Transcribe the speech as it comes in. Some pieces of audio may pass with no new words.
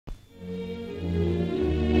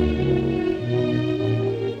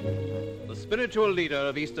spiritual leader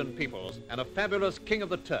of Eastern peoples and a fabulous king of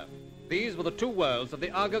the turf. These were the two worlds of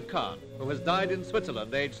the Aga Khan, who has died in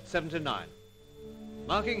Switzerland aged 79.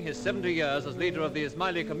 Marking his 70 years as leader of the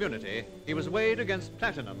Ismaili community, he was weighed against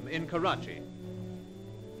platinum in Karachi.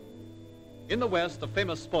 In the West, the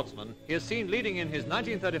famous sportsman, he is seen leading in his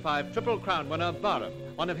 1935 Triple Crown winner Bahram,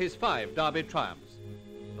 one of his 5 Derby triumphs.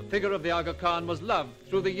 The figure of the Aga Khan was loved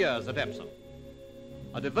through the years at Epsom.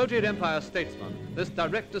 A devoted empire statesman, this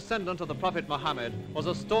direct descendant of the Prophet Muhammad was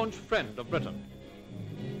a staunch friend of Britain.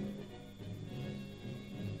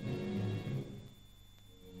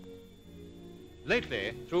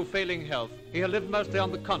 Lately, through failing health, he had lived mostly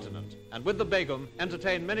on the continent, and with the Begum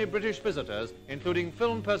entertained many British visitors, including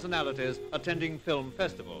film personalities attending film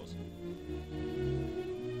festivals.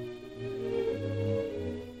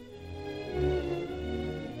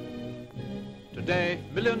 Today,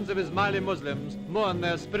 millions of Ismaili Muslims mourn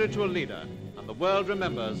their spiritual leader, and the world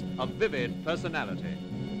remembers a vivid personality.